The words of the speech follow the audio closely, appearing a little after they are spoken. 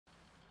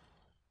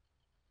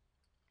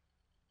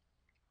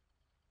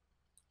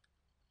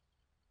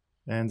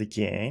And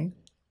again,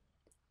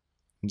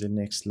 the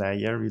next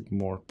layer with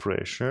more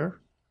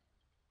pressure.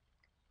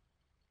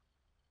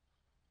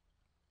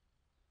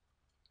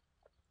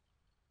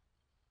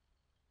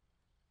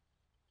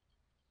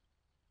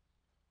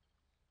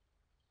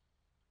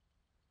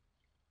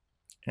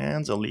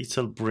 And a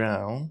little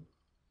brown.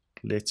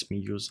 Let me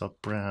use a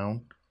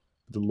brown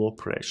with low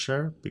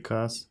pressure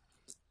because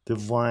the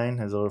wine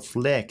has a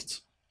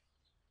reflect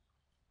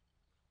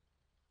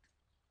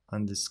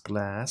on this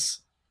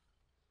glass.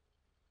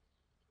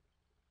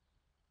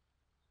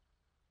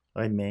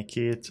 I make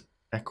it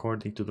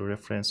according to the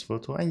reference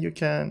photo, and you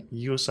can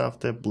use of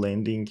the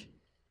blending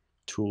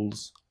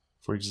tools,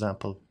 for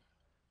example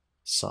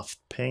soft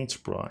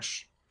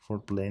paintbrush for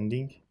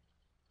blending,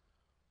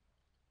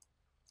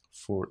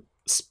 for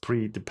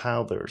spread the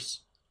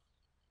powders.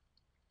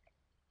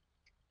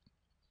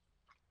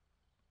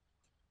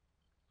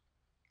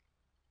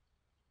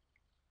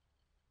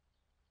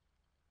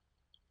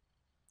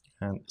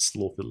 And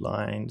slopy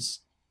lines.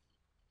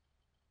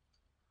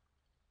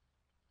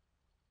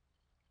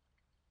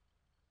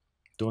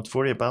 Don't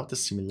worry about the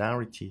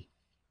similarity.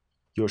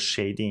 Your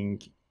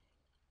shading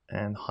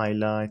and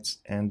highlights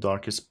and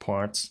darkest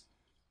parts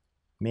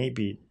may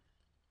be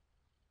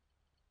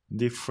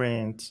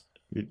different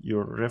with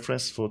your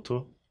reference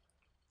photo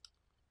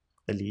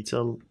a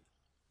little.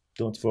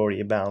 Don't worry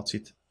about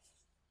it.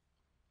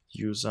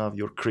 Use of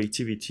your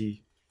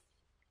creativity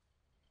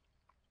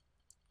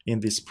in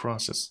this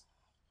process.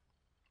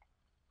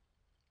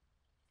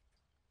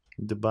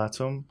 The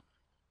bottom,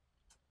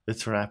 a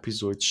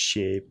trapezoid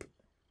shape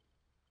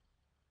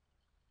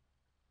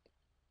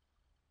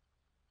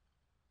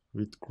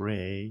with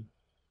gray.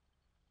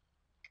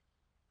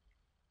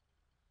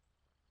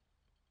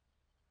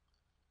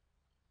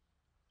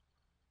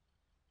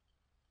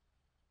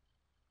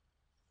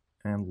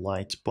 And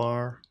light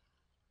bar.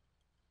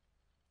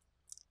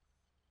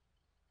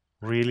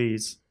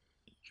 Release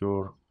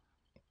your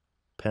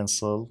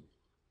pencil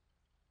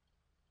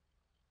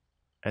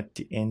at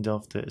the end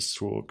of the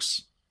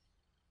strokes.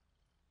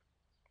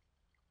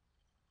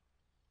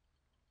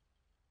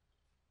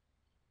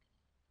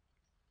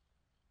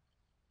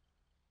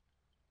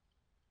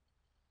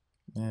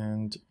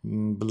 And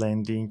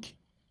blending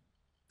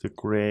the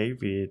gray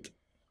with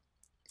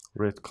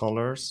red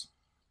colors.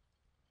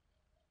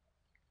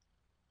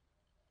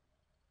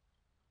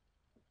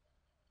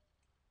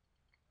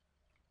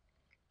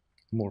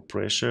 More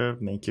pressure,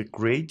 make a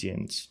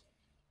gradient.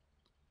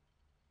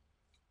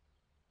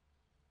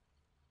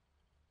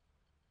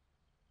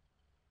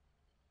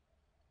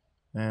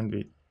 And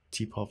with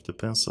tip of the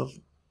pencil,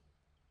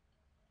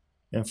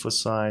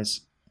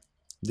 emphasize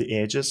the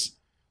edges.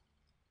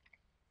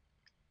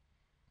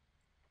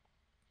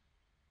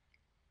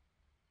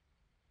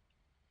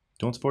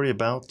 Don't worry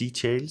about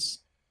details.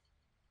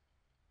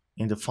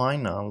 In the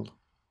final,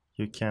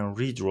 you can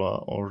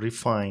redraw or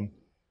refine,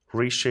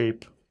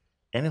 reshape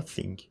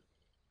anything.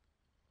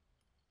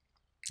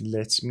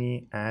 Let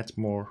me add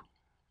more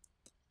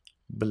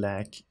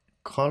black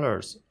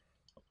colors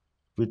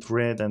with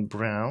red and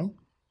brown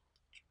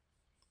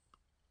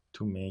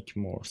to make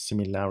more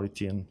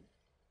similarity and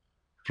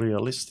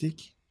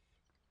realistic.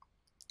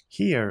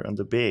 Here on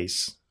the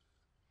base,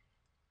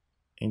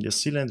 in the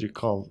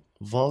cylindrical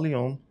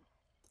volume,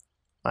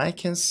 I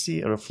can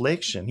see a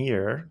reflection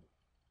here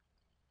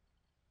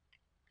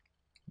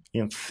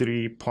in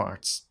three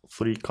parts,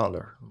 three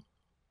color: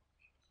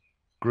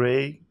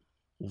 gray,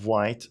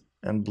 white,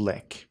 and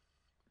black.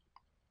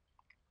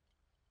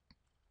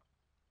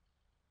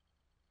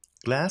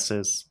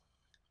 Glasses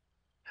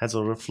has a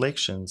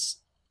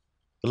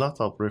lot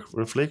of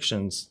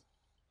reflections,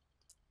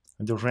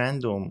 and the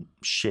random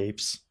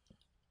shapes.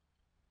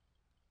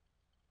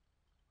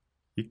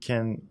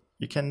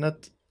 You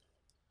cannot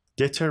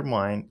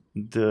determine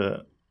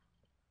the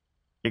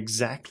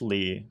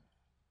exactly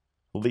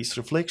these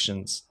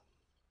reflections.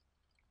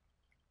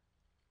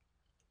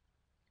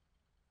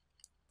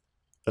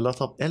 A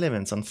lot of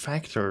elements and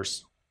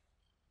factors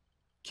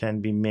can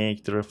be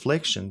make the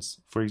reflections.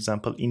 For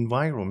example,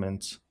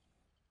 environment.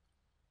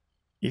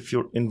 If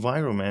your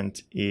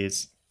environment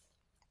is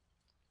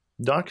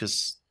dark,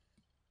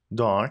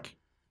 the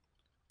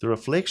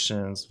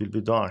reflections will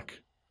be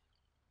dark.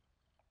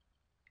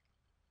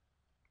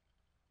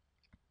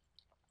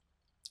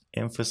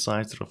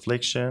 Emphasize the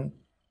reflection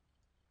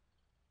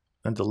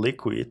and the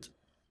liquid.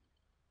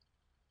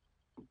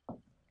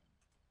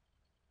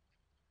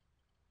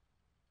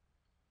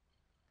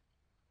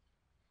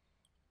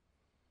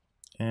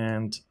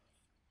 And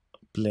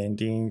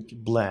blending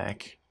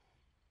black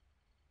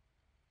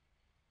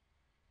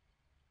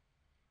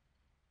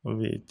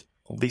with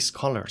these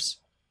colors.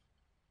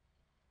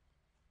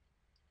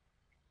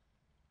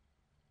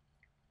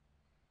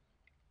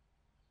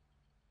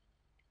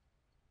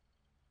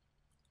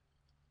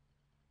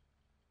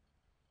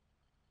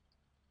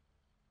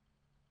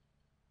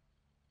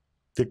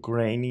 The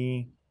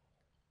grainy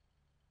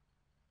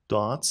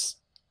dots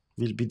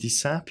will be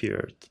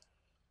disappeared.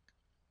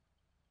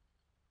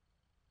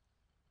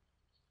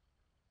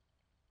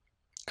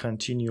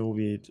 Continue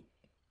with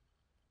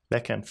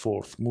back and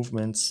forth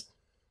movements,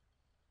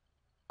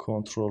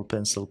 control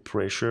pencil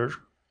pressure,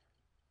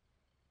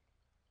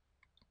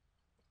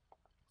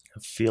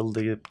 fill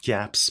the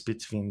gaps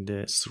between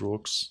the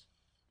strokes.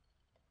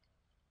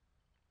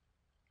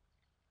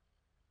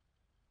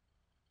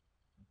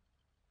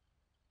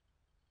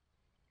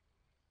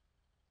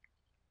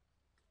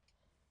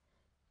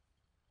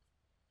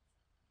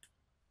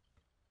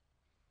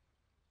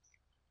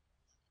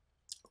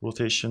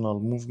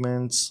 Rotational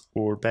movements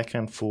or back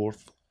and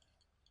forth.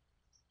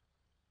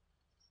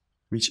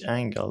 Which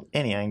angle?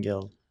 Any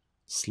angle.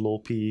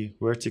 Slopey,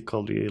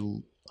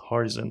 vertically,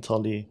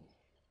 horizontally.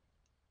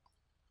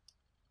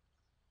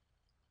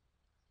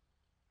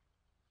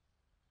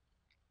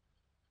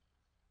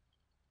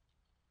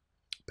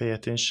 Pay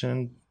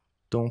attention.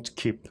 Don't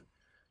keep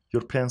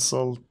your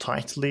pencil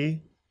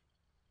tightly.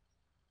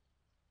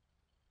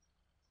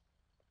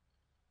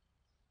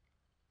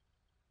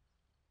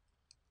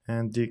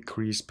 And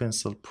decrease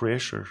pencil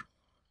pressure.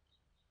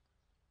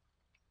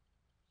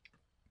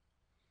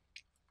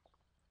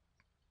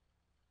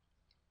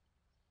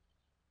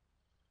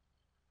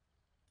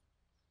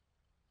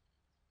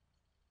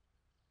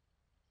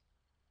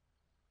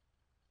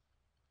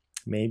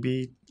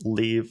 Maybe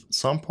leave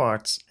some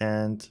parts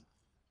and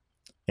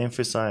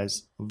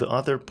emphasize the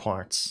other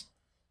parts.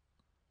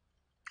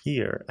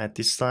 Here at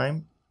this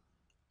time,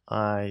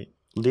 I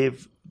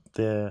leave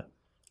the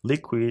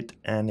liquid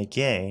and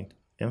again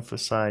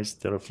emphasize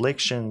the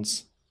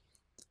reflections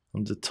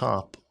on the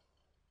top.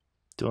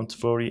 Don't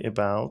worry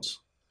about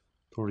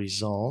the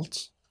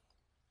result.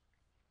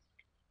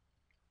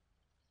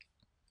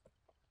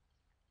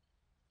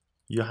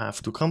 You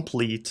have to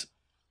complete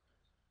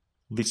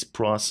this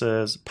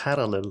process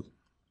parallel.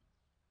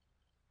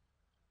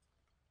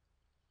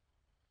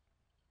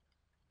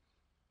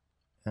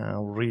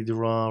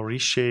 Redraw,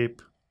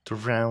 reshape the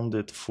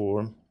rounded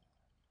form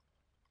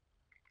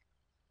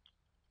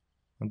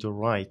on the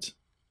right,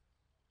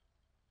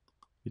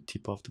 the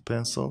tip of the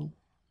pencil,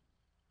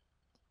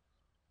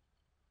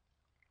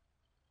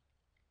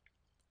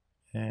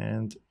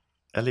 and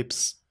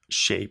ellipse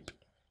shape.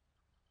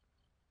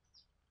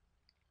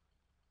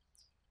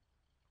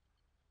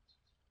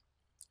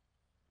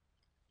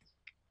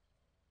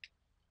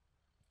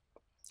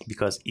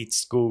 Because it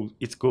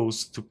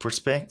goes to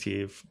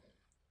perspective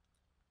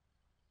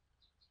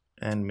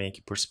and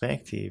make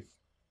perspective.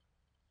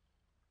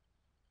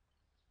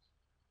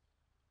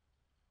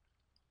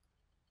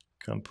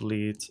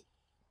 Complete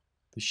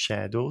the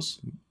shadows,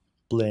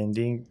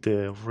 blending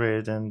the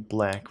red and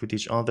black with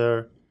each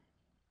other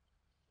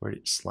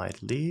very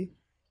slightly.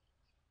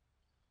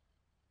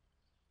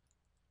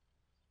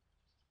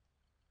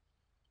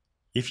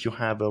 If you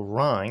have a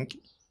rank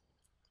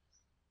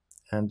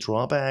and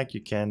drawback,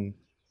 you can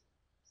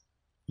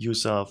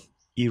use of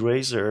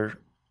eraser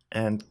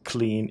and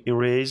clean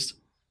erase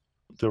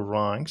the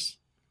wrongs.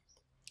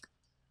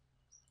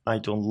 I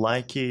don't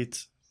like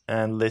it,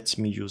 and let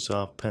me use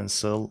a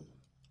pencil,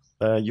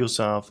 use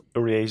of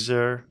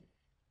eraser.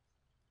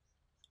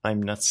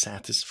 I'm not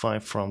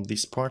satisfied from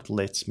this part.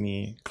 Let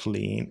me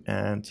clean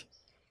and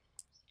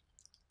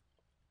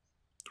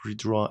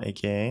redraw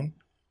again,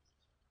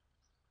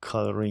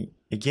 coloring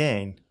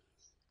again.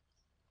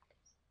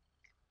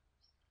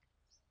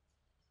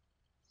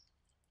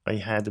 I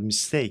had a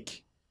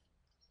mistake.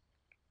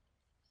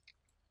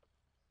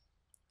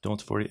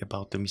 Don't worry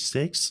about the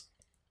mistakes.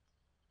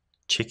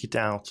 Check it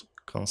out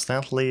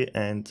constantly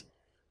and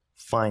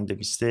find the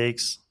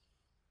mistakes,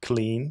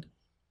 clean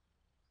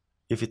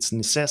if it's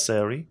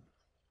necessary.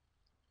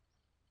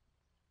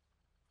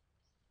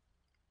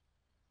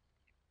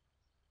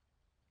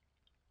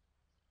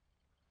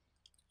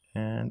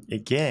 And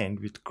again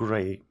with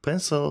gray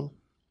pencil,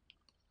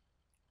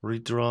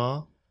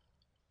 redraw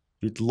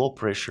with low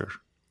pressure.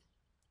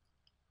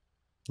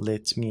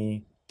 Let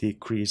me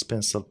decrease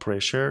pencil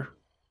pressure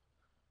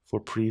for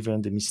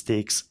prevent the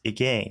mistakes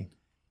again.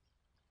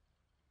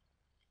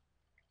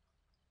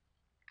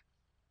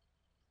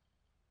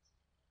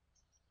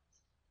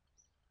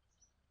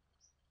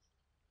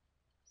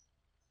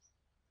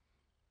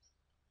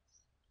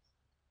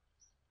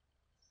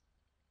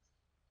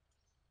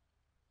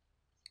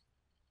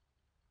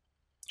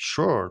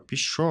 Sure, be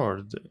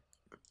sure that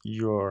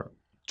your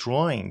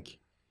drawing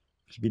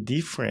will be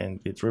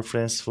different with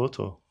reference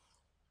photo.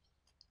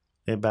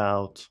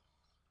 About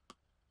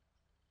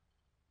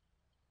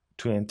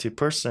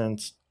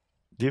 20%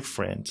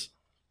 different.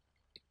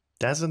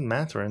 Doesn't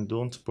matter and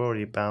don't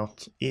worry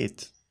about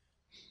it.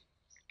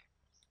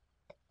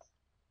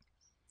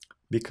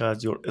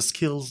 Because your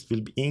skills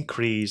will be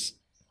increased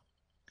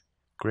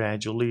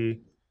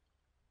gradually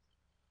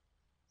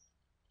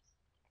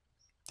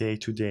day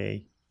to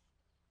day.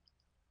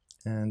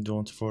 And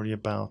don't worry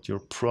about your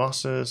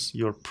process,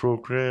 your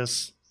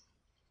progress.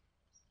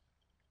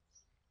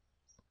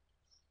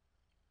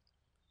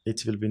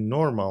 It will be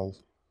normal.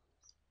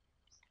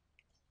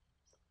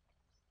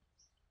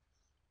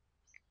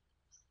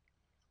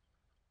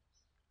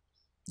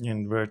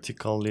 And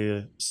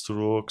vertically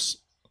strokes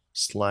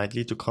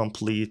slightly to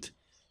complete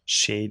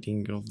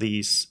shading of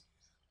these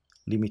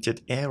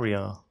limited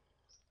area.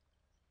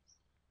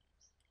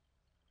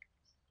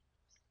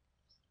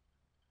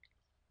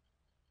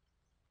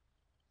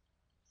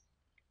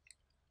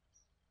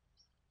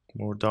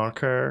 More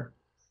darker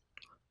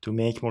to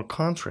make more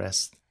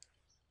contrast.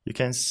 You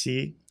can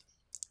see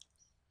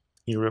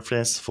in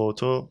reference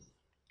photo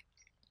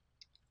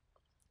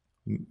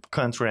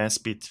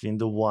contrast between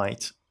the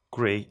white,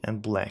 gray,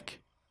 and black.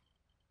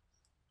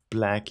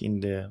 Black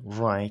in the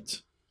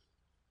right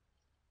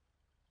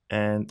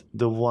and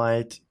the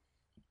white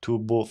to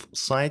both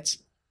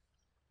sides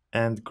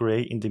and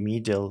gray in the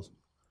middle.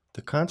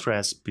 The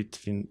contrast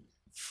between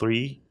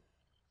three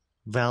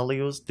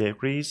values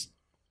degrees: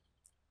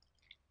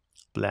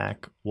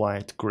 black,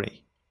 white,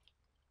 gray.